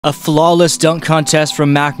A flawless dunk contest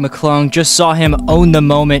from Mac McClung. Just saw him own the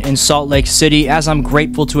moment in Salt Lake City, as I'm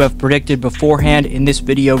grateful to have predicted beforehand in this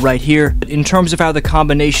video right here. In terms of how the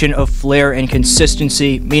combination of flair and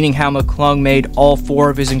consistency, meaning how McClung made all 4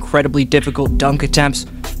 of his incredibly difficult dunk attempts,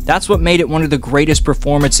 that's what made it one of the greatest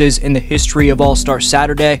performances in the history of All-Star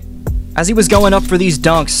Saturday. As he was going up for these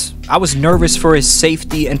dunks, I was nervous for his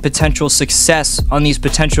safety and potential success on these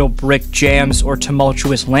potential brick jams or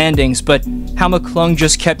tumultuous landings, but how McClung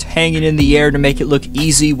just kept hanging in the air to make it look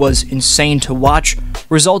easy was insane to watch,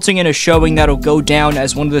 resulting in a showing that'll go down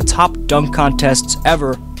as one of the top dunk contests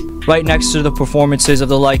ever, right next to the performances of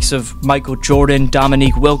the likes of Michael Jordan,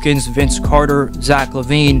 Dominique Wilkins, Vince Carter, Zach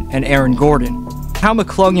LaVine, and Aaron Gordon. How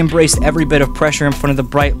McClung embraced every bit of pressure in front of the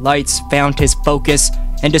bright lights, found his focus,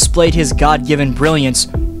 and displayed his God-given brilliance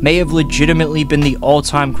may have legitimately been the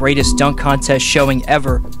all-time greatest dunk contest showing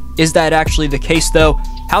ever. Is that actually the case though?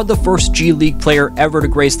 How'd the first G League player ever to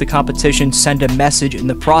grace the competition send a message in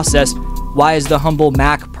the process? Why is the humble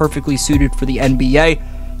Mac perfectly suited for the NBA?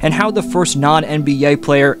 And how the first non-NBA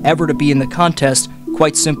player ever to be in the contest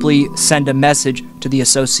quite simply send a message to the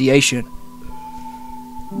association?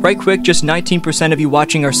 Right quick, just 19% of you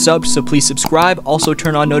watching are subs, so please subscribe. Also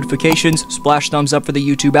turn on notifications, splash thumbs up for the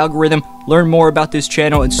YouTube algorithm. Learn more about this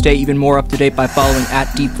channel and stay even more up to date by following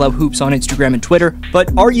 @DeepFlowHoops on Instagram and Twitter.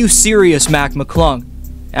 But are you serious, Mac McClung?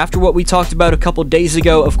 After what we talked about a couple days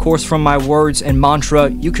ago, of course from my words and mantra,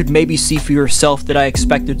 you could maybe see for yourself that I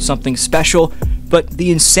expected something special, but the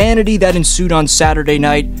insanity that ensued on Saturday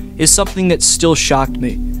night is something that still shocked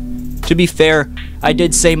me. To be fair, I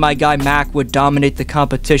did say my guy Mac would dominate the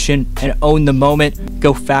competition and own the moment,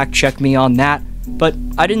 go fact check me on that, but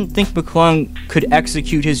I didn't think McClung could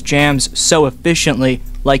execute his jams so efficiently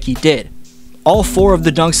like he did. All 4 of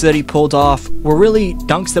the dunks that he pulled off were really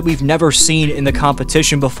dunks that we've never seen in the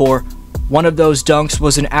competition before. One of those dunks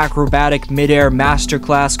was an acrobatic mid-air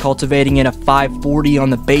masterclass cultivating in a 540 on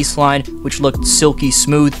the baseline, which looked silky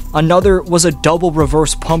smooth. Another was a double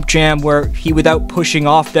reverse pump jam where he, without pushing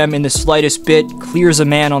off them in the slightest bit, clears a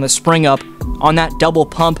man on the spring up. On that double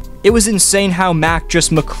pump, it was insane how Mac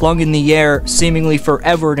just McClung in the air seemingly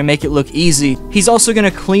forever to make it look easy. He's also going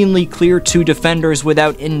to cleanly clear 2 defenders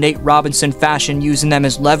without in Nate Robinson fashion using them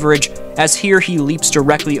as leverage, as here he leaps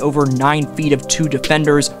directly over 9 feet of 2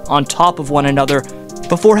 defenders on top of one another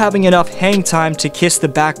before having enough hang time to kiss the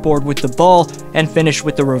backboard with the ball and finish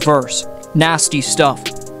with the reverse. Nasty stuff.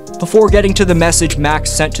 Before getting to the message Mac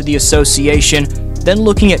sent to the association, then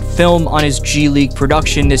looking at film on his G League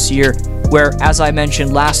production this year, where, as I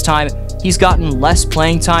mentioned last time, he's gotten less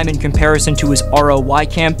playing time in comparison to his ROI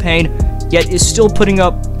campaign, yet is still putting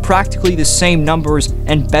up practically the same numbers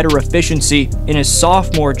and better efficiency in his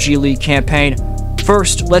sophomore G League campaign.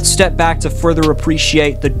 First, let's step back to further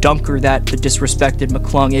appreciate the dunker that the disrespected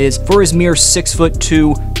McClung is for his mere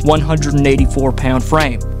 6'2", 184-pound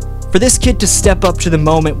frame. For this kid to step up to the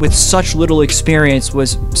moment with such little experience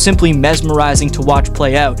was simply mesmerizing to watch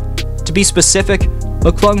play out. To be specific,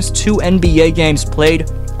 McClung's 2 NBA games played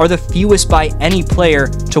are the fewest by any player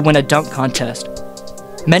to win a dunk contest.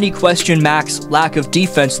 Many question Mac's lack of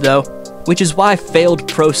defense though, which is why failed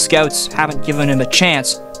pro scouts haven't given him a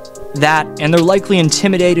chance. That, and they're likely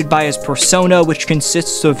intimidated by his persona, which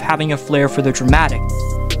consists of having a flair for the dramatic.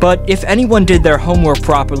 But if anyone did their homework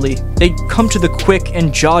properly, they'd come to the quick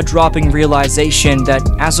and jaw-dropping realization that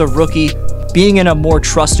as a rookie, being in a more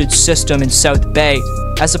trusted system in South Bay,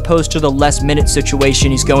 as opposed to the less minute situation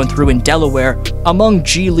he's going through in Delaware, among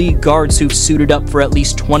G League guards who've suited up for at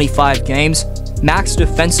least 25 games, Mac's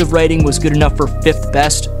defensive rating was good enough for 5th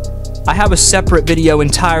best. I have a separate video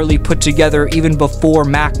entirely put together even before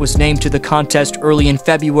Mac was named to the contest early in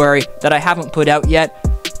February that I haven't put out yet.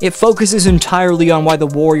 It focuses entirely on why the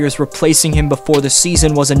Warriors replacing him before the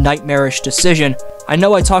season was a nightmarish decision. I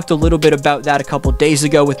know I talked a little bit about that a couple days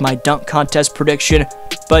ago with my dunk contest prediction,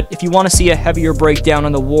 but if you want to see a heavier breakdown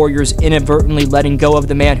on the Warriors inadvertently letting go of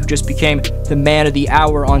the man who just became the man of the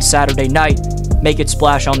hour on Saturday night, make it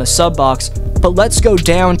splash on the sub box. But let's go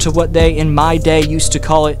down to what they in my day used to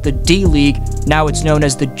call it the D League, now it's known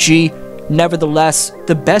as the G. Nevertheless,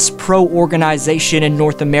 the best pro organization in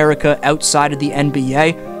North America outside of the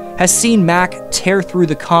NBA has seen Mac tear through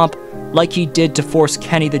the comp like he did to force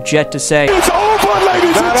Kenny the Jet to say, "It's over,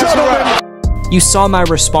 ladies and gentlemen!" You saw my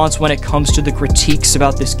response when it comes to the critiques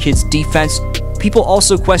about this kid's defense. People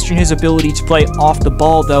also question his ability to play off the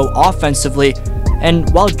ball though offensively, and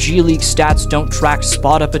while G League stats don't track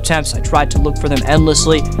spot-up attempts, I tried to look for them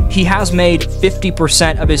endlessly, he has made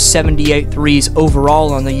 50% of his 78 threes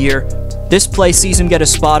overall on the year, This play sees him get a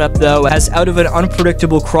spot up though, as out of an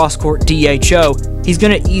unpredictable cross-court DHO, he's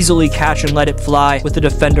gonna easily catch and let it fly with the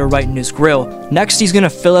defender right in his grill. Next, he's gonna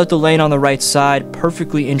fill out the lane on the right side,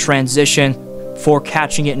 perfectly in transition, before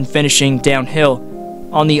catching it and finishing downhill.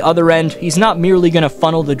 On the other end, he's not merely gonna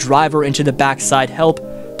funnel the driver into the backside help,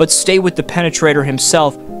 but stay with the penetrator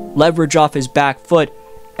himself, leverage off his back foot,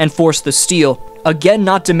 and force the steal. Again,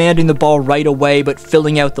 not demanding the ball right away, but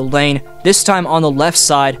filling out the lane. This time on the left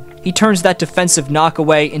side, he turns that defensive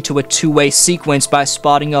knockaway into a two-way sequence by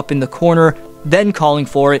spotting up in the corner, then calling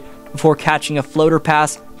for it, before catching a floater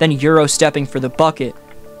pass, then Euro-stepping for the bucket.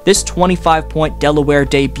 This 25-point Delaware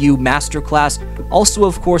debut masterclass also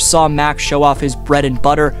of course saw Mac show off his bread and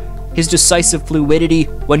butter, his decisive fluidity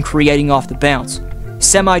when creating off the bounce.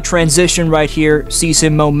 Semi-transition right here sees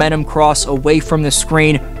him momentum cross away from the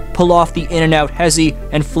screen, pull off the in-and-out hezzy,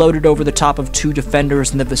 and float it over the top of two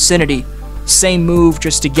defenders in the vicinity. Same move,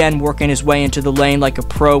 just again working his way into the lane like a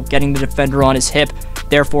pro, getting the defender on his hip,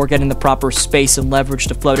 therefore getting the proper space and leverage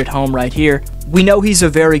to float it home right here. We know he's a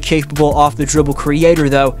very capable off-the-dribble creator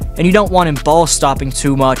though, and you don't want him ball stopping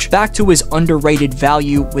too much. Back to his underrated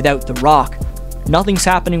value without the rock. Nothing's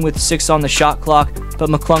happening with 6 on the shot clock, but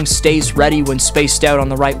McClung stays ready when spaced out on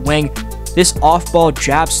the right wing. This off-ball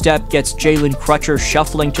jab step gets Jalen Crutcher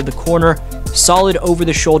shuffling to the corner, solid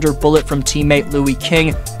over-the-shoulder bullet from teammate Louis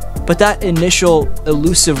King, but that initial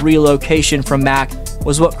elusive relocation from Mac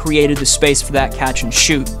was what created the space for that catch and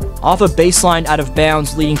shoot. Off a baseline out of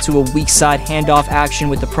bounds leading to a weak side handoff action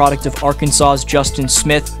with the product of Arkansas's Justin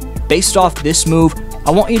Smith. Based off this move,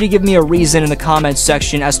 I want you to give me a reason in the comments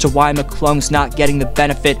section as to why McClung's not getting the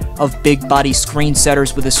benefit of big body screen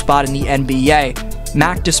setters with a spot in the NBA.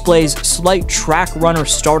 Mac displays slight track runner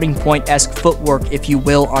starting point-esque footwork, if you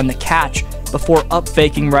will, on the catch, before up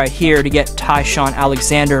faking right here to get Tyshawn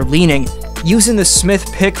Alexander leaning, using the Smith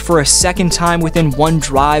pick for a second time within one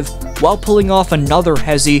drive, while pulling off another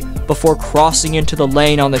hezzy before crossing into the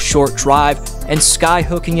lane on the short drive and sky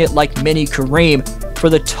hooking it like mini Kareem for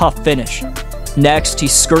the tough finish. Next, he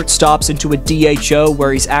skirt stops into a DHO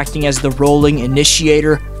where he's acting as the rolling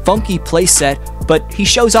initiator. Funky playset, but he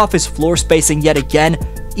shows off his floor spacing yet again,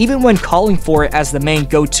 even when calling for it as the main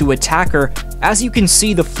go-to attacker. As you can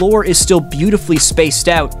see, the floor is still beautifully spaced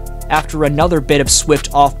out after another bit of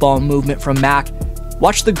swift off-ball movement from Mac.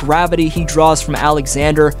 Watch the gravity he draws from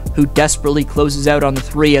Alexander, who desperately closes out on the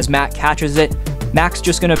 3 as Mac catches it. Mac's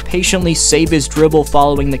just gonna patiently save his dribble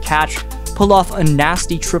following the catch, pull off a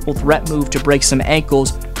nasty triple threat move to break some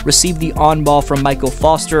ankles, receive the on-ball from Michael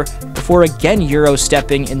Foster, before again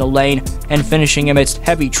Euro-stepping in the lane and finishing amidst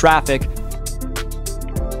heavy traffic.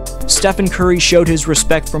 Stephen Curry showed his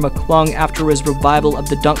respect for McClung after his revival of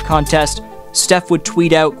the dunk contest. Steph would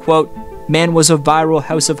tweet out, quote, "Man was a viral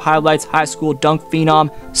House of Highlights high school dunk phenom,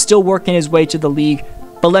 still working his way to the league,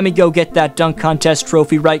 but let me go get that dunk contest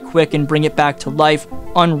trophy right quick and bring it back to life.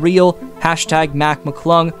 Unreal, hashtag Mac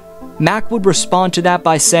McClung." Mac would respond to that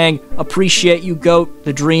by saying, "Appreciate you, GOAT,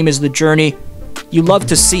 the dream is the journey. You love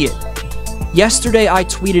to see it." Yesterday I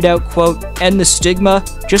tweeted out, quote, "End the stigma.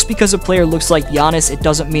 Just because a player looks like Giannis, it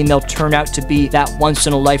doesn't mean they'll turn out to be that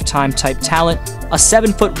once-in-a-lifetime type talent. A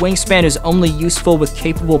 7-foot wingspan is only useful with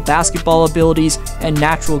capable basketball abilities and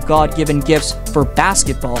natural God-given gifts for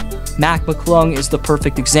basketball. Mac McClung is the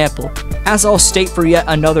perfect example." As I'll state for yet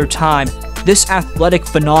another time, this athletic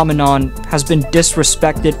phenomenon has been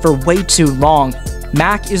disrespected for way too long.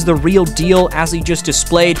 Mac is the real deal as he just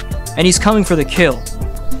displayed, and he's coming for the kill.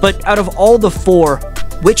 But out of all the 4,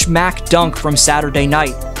 which Mac dunk from Saturday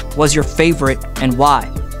night was your favorite and why?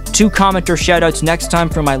 2 commenter shoutouts next time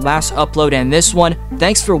for my last upload and this one.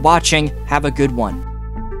 Thanks for watching, have a good one.